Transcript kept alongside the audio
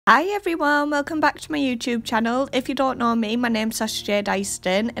Hi everyone, welcome back to my YouTube channel. If you don't know me, my name's Sasha-Jade,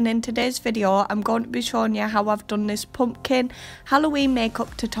 and in today's video I'm going to be showing you how I've done this pumpkin Halloween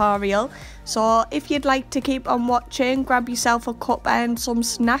makeup tutorial. So if you'd like to keep on watching, grab yourself a cup and some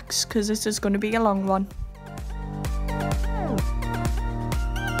snacks because this is going to be a long one.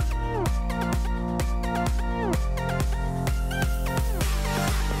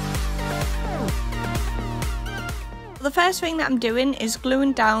 The first thing that I'm doing is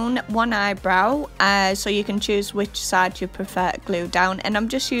gluing down one eyebrow, so you can choose which side you prefer to glue down, and I'm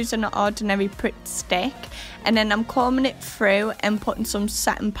just using an ordinary Pritt stick, and then I'm combing it through and putting some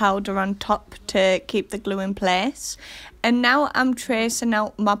satin powder on top to keep the glue in place. And now I'm tracing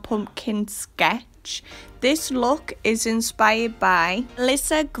out my pumpkin sketch. This look is inspired by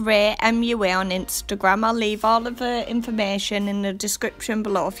Lisa Gray MUA on Instagram. I'll leave all of her information in the description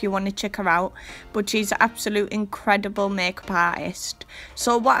below if you want to check her out. But she's an absolute incredible makeup artist.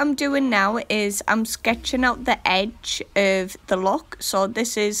 So what I'm doing now is I'm sketching out the edge of the look. So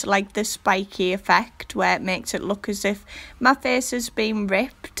this is like the spiky effect where it makes it look as if my face is being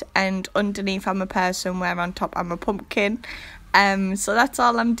ripped and underneath I'm a person where on top I'm a pumpkin. So that's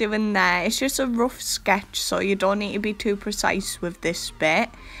all I'm doing there. It's just a rough sketch, so you don't need to be too precise with this bit.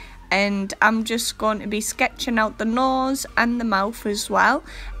 And I'm just going to be sketching out the nose and the mouth as well.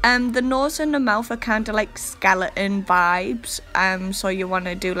 The nose and the mouth are kind of like skeleton vibes. So you want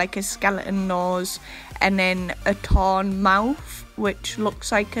to do like a skeleton nose and then a torn mouth, which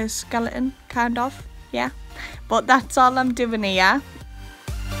looks like a skeleton, kind of. Yeah. But that's all I'm doing here.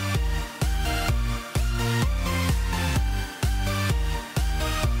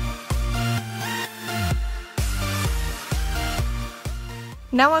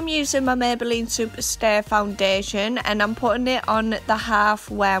 Now I'm using my Maybelline Superstay foundation and I'm putting it on the half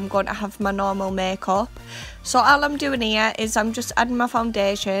where I'm going to have my normal makeup. So all I'm doing here is I'm just adding my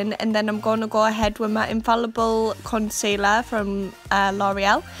foundation and then I'm going to go ahead with my Infallible concealer from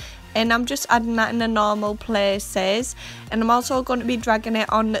L'Oreal. And I'm just adding that in the normal places. And I'm also going to be dragging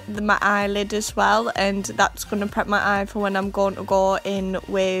it on my eyelid as well. And that's going to prep my eye for when I'm going to go in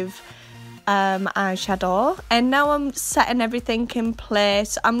with eyeshadow. And now I'm setting everything in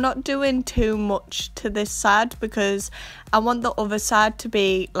place. I'm not doing too much to this side because I want the other side to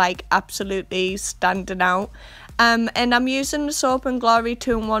be like absolutely standing out. And I'm using the Soap and Glory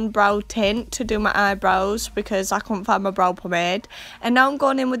 2-in-1 brow tint to do my eyebrows because I couldn't find my brow pomade. And now I'm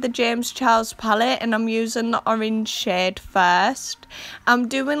going in with the James Charles palette and I'm using the orange shade first. I'm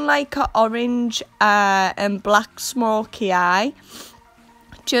doing like an orange and black smoky eye,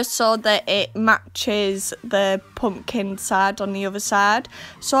 just so that it matches the pumpkin side on the other side.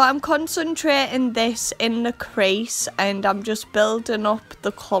 So I'm concentrating this in the crease and I'm just building up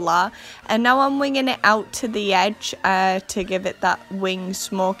the colour, and now I'm winging it out to the edge to give it that wing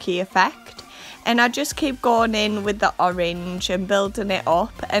smoky effect. And I just keep going in with the orange and building it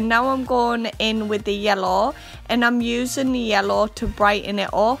up. And now I'm going in with the yellow and I'm using the yellow to brighten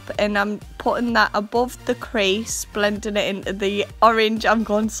it up, and I'm putting that above the crease, blending it into the orange. I'm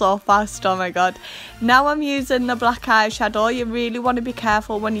going so fast, oh my god. Now I'm using the black eyeshadow. You really want to be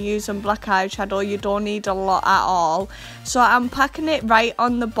careful when you're using black eyeshadow. You don't need a lot at all. So I'm packing it right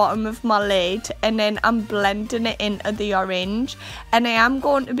on the bottom of my lid and then I'm blending it into the orange. And I am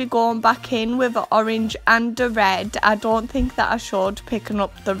going to be going back in with the orange and the red. I don't think that I showed picking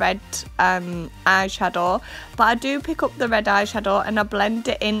up the red eyeshadow, but I do pick up the red eyeshadow and I blend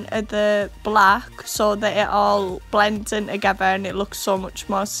it into the black so that it all blends in together and it looks so much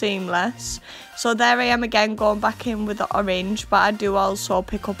more seamless. So there I am again going back in with the orange, but I do also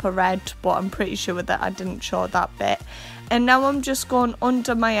pick up a red, but I'm pretty sure that I didn't show that bit. And now I'm just going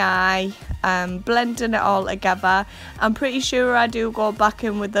under my eye, blending it all together. I'm pretty sure I do go back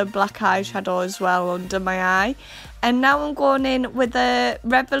in with the black eyeshadow as well under my eye. And now I'm going in with the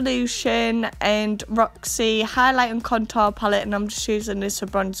Revolution and Roxy highlight and contour palette, and I'm just using this to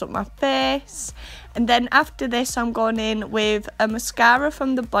bronze up my face. And then after this I'm going in with a mascara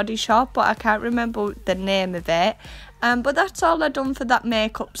from the Body Shop, but I can't remember the name of it. But that's all I've done for that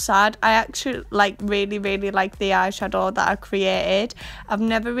makeup side. I actually really like the eyeshadow that I created. I've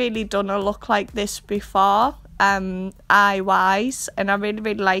never really done a look like this before, eye wise, and I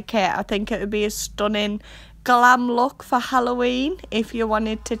really like it. I think it would be a stunning glam look for Halloween if you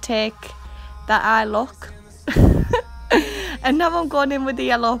wanted to take that eye look. And now I'm going in with the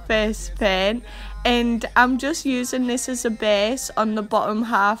yellow face paint and I'm just using this as a base on the bottom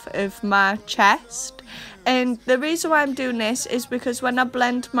half of my chest. And the reason why I'm doing this is because when I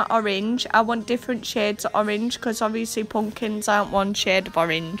blend my orange, I want different shades of orange, because obviously pumpkins aren't one shade of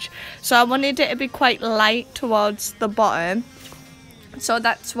orange. So I wanted it to be quite light towards the bottom. So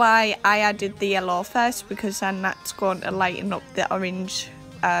that's why I added the yellow first, because then that's going to lighten up the orange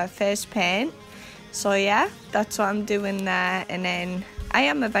face paint. So yeah, that's what I'm doing there, and then I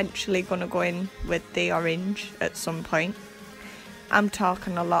am eventually going to go in with the orange at some point. I'm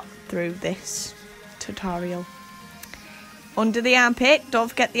talking a lot through this tutorial. Under the armpit, don't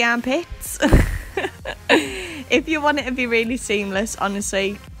forget the armpits. If you want it to be really seamless,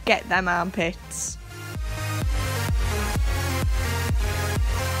 honestly, get them armpits.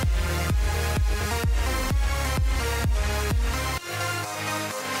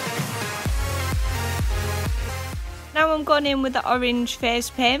 Now I'm going in with the orange face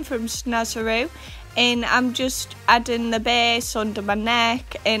paint from Snazaroo, and I'm just adding the base under my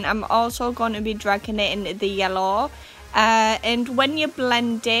neck, and I'm also going to be dragging it into the yellow. And when you're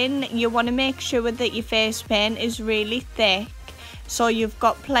blending, you want to make sure that your face paint is really thick, so you've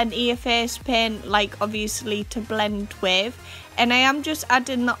got plenty of face paint, like obviously, to blend with. And I am just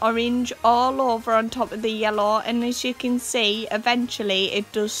adding the orange all over on top of the yellow, and as you can see, eventually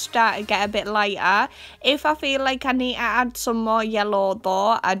it does start to get a bit lighter. If I feel like I need to add some more yellow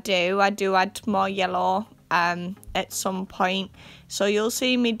though, I do add more yellow at some point, so you'll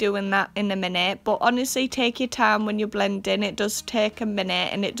see me doing that in a minute. But honestly, take your time when you're blending. It does take a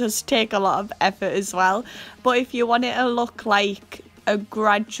minute, and it does take a lot of effort as well. But if you want it to look like a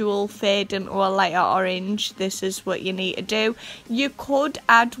gradual fade into a lighter orange, this is what you need to do. You could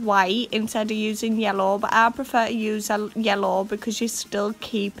add white instead of using yellow, but I prefer to use yellow because you're still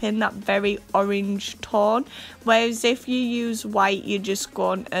keeping that very orange tone, whereas if you use white, you're just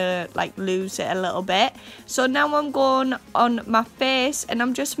going to like lose it a little bit. So now I'm going on my face, and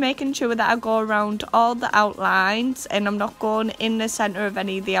I'm just making sure that I go around all the outlines, and I'm not going in the centre of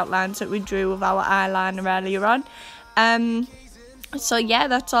any of the outlines that we drew with our eyeliner earlier on. So yeah,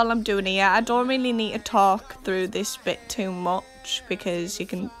 that's all I'm doing here. I don't really need to talk through this bit too much because you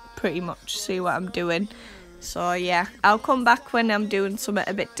can pretty much see what I'm doing. So yeah, I'll come back when I'm doing something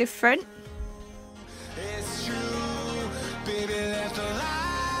a bit different. It's true, baby, let the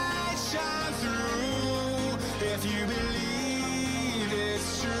light shine through. If you believe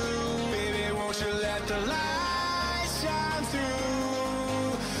it's true, baby, won't you let the light shine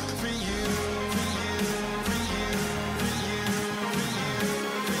through for you.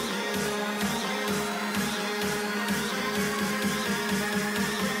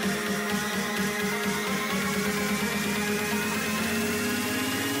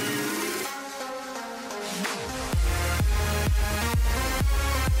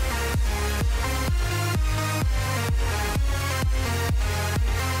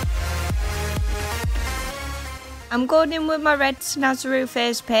 I'm going in with my red Snazaroo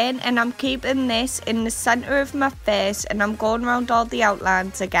face paint, and I'm keeping this in the centre of my face, and I'm going around all the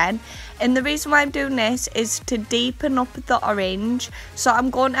outlines again. And the reason why I'm doing this is to deepen up the orange. So I'm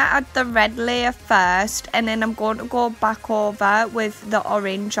going to add the red layer first, and then I'm going to go back over with the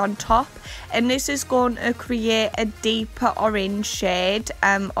orange on top. And this is going to create a deeper orange shade.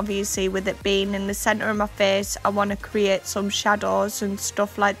 Obviously, with it being in the centre of my face, I want to create some shadows and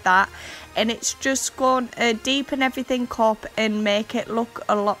stuff like that. And it's just going to deepen everything up and make it look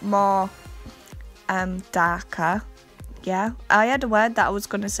a lot more darker. Yeah, I had a word that I was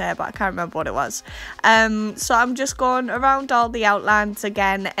going to say, but I can't remember what it was. So I'm just going around all the outlines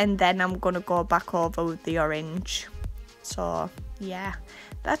again, and then I'm going to go back over with the orange. So yeah,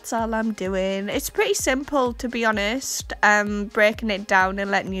 that's all I'm doing. It's pretty simple, to be honest. Breaking it down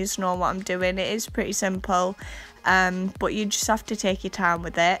and letting you know what I'm doing, it is pretty simple. But you just have to take your time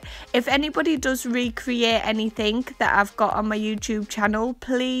with it. If anybody does recreate anything that I've got on my YouTube channel,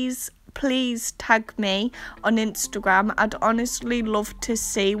 please tag me on Instagram. I'd honestly love to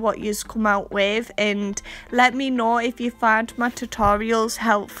see what you've come out with, and let me know if you find my tutorials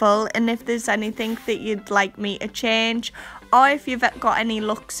helpful, and if there's anything that you'd like me to change, or if you've got any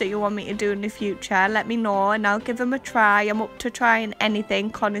looks that you want me to do in the future, let me know and I'll give them a try. I'm up to trying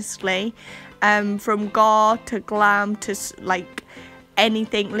anything, honestly. From gore to glam to like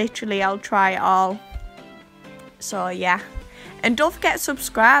anything, literally I'll try it all. So yeah, and don't forget to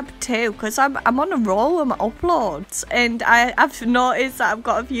subscribe too, because I'm on a roll with my uploads, and I've noticed that I've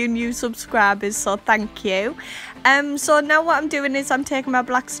got a few new subscribers, so thank you. So now what I'm doing is I'm taking my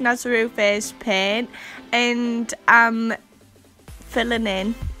black Snazaroo face paint, and I'm filling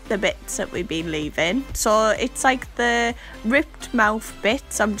in the bits that we've been leaving. So it's like the ripped mouth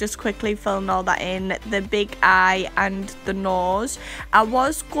bits, I'm just quickly filling all that in, the big eye and the nose. I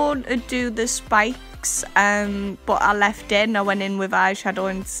was going to do the spikes, but I left it and I went in with eyeshadow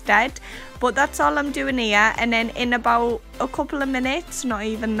instead. But that's all I'm doing here, and then in about a couple of minutes, not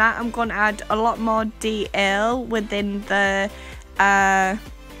even that, I'm going to add a lot more detail within the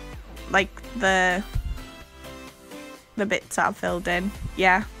like the bits that I filled in.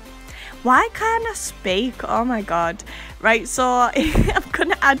 Yeah. Why can't I speak? Oh my god. Right, so I'm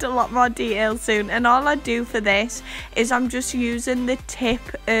gonna add a lot more detail soon, and all I do for this is I'm just using the tip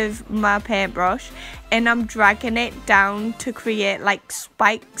of my paintbrush and I'm dragging it down to create like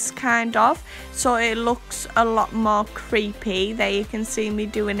spikes kind of, so it looks a lot more creepy. There, you can see me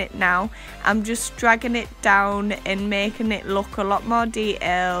doing it now. I'm just dragging it down and making it look a lot more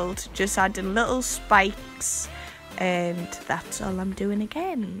detailed, just adding little spikes, and that's all I'm doing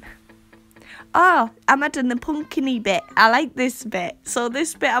again. Oh, I'm adding the pumpkin-y bit. I like this bit. So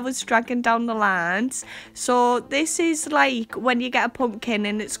this bit I was dragging down the lines. So this is like when you get a pumpkin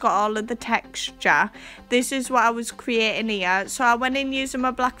and it's got all of the texture. This is what I was creating here. So I went in using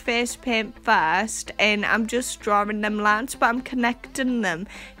my black face paint first and I'm just drawing them lines, but I'm connecting them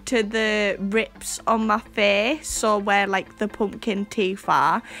to the rips on my face. So where like the pumpkin teeth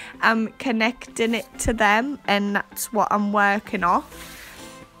are, I'm connecting it to them, and that's what I'm working off.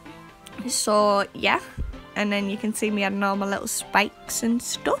 So yeah, and then you can see me adding all my little spikes and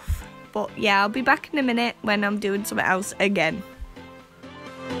stuff. But yeah, I'll be back in a minute when I'm doing something else again.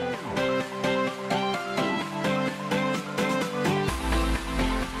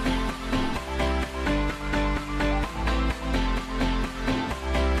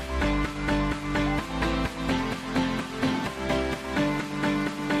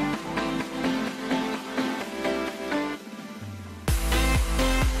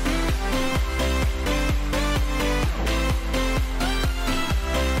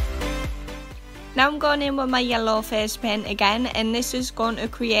 Now I'm going in with my yellow face paint again, and this is going to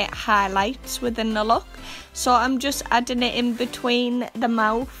create highlights within the look. So I'm just adding it in between the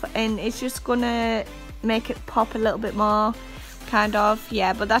mouth, and it's just going to make it pop a little bit more, kind of.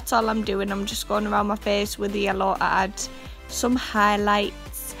 Yeah, but that's all I'm doing. I'm just going around my face with the yellow to add some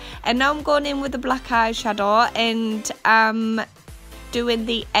highlights. And now I'm going in with the black eyeshadow, and I'm doing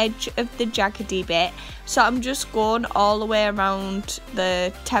the edge of the jaggedy bit. So I'm just going all the way around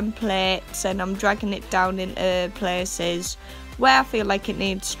the templates, and I'm dragging it down into places where I feel like it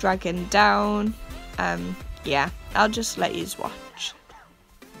needs dragging down. Yeah, I'll just let you watch.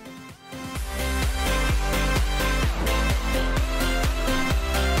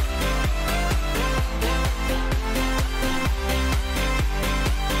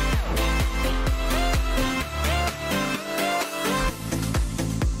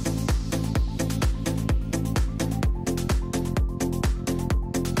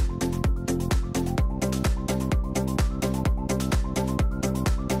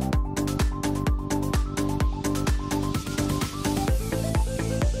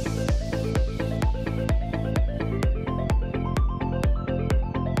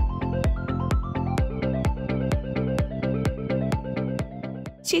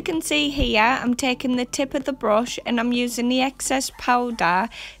 So you can see here, I'm taking the tip of the brush and I'm using the excess powder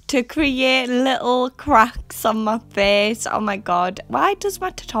to create little cracks on my face. Oh my god, why does my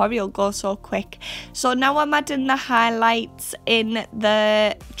tutorial go so quick? So now I'm adding the highlights in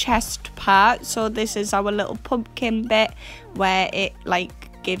the chest part. So this is our little pumpkin bit where it like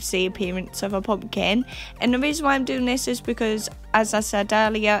gives the appearance of a pumpkin. And the reason why I'm doing this is because, as I said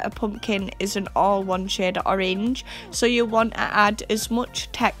earlier, a pumpkin isn't all one shade of orange, so you want to add as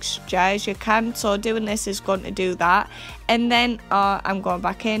much texture as you can. So doing this is going to do that. And then I'm going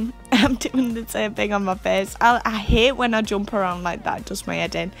back in. I'm doing the same thing on my face. I hate when I jump around like that, it does my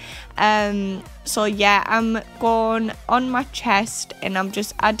head in. So yeah, I'm going on my chest and I'm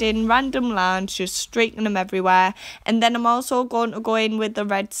just adding random lines, just streaking them everywhere. And then I'm also going to go in with the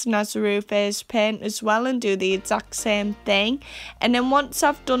red Snazaroo face paint as well and do the exact same thing. And then once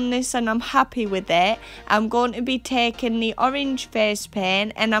I've done this and I'm happy with it, I'm going to be taking the orange face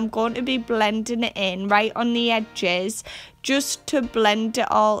paint and I'm going to be blending it in right on the edges, just to blend it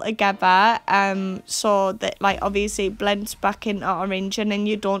all together, so that like obviously it blends back into orange and then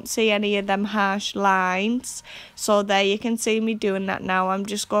you don't see any of them harsh lines. So there, you can see me doing that now. I'm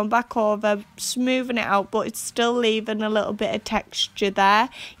just going back over, smoothing it out, but it's still leaving a little bit of texture there.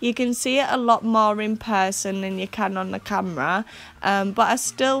 You can see it a lot more in person than you can on the camera, but I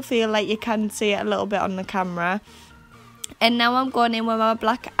still feel like you can see it a little bit on the camera. And now I'm going in with my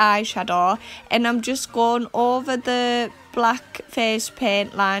black eyeshadow and I'm just going over the black face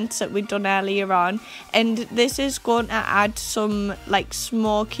paint lines that we'd done earlier on, and this is going to add some like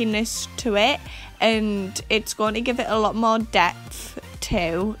smokiness to it and it's going to give it a lot more depth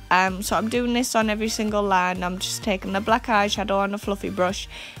too. So I'm doing this on every single line. I'm just taking the black eyeshadow on a fluffy brush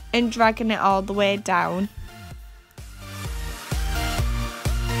and dragging it all the way down.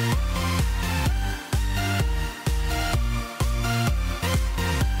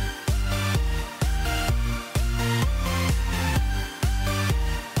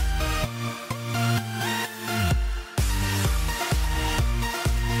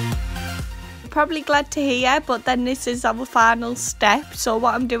 probably glad to hear, but then this is our final step. So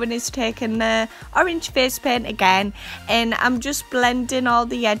what I'm doing is taking the orange face paint again, and I'm just blending all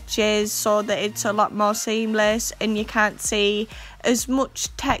the edges so that it's a lot more seamless and you can't see as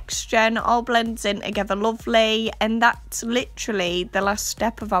much texture, and it all blends in together lovely. And that's literally the last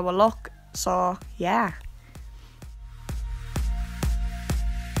step of our look. So yeah.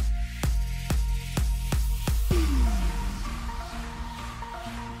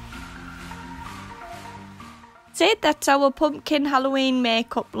 That's our pumpkin Halloween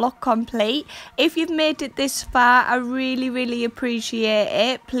makeup look complete. If you've made it this far, I really appreciate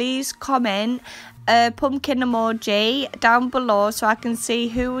it. Please comment a pumpkin emoji down below so I can see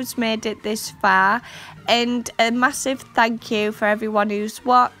who has made it this far, and a massive thank you for everyone who's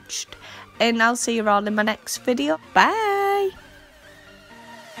watched, and I'll see you all in my next video. Bye.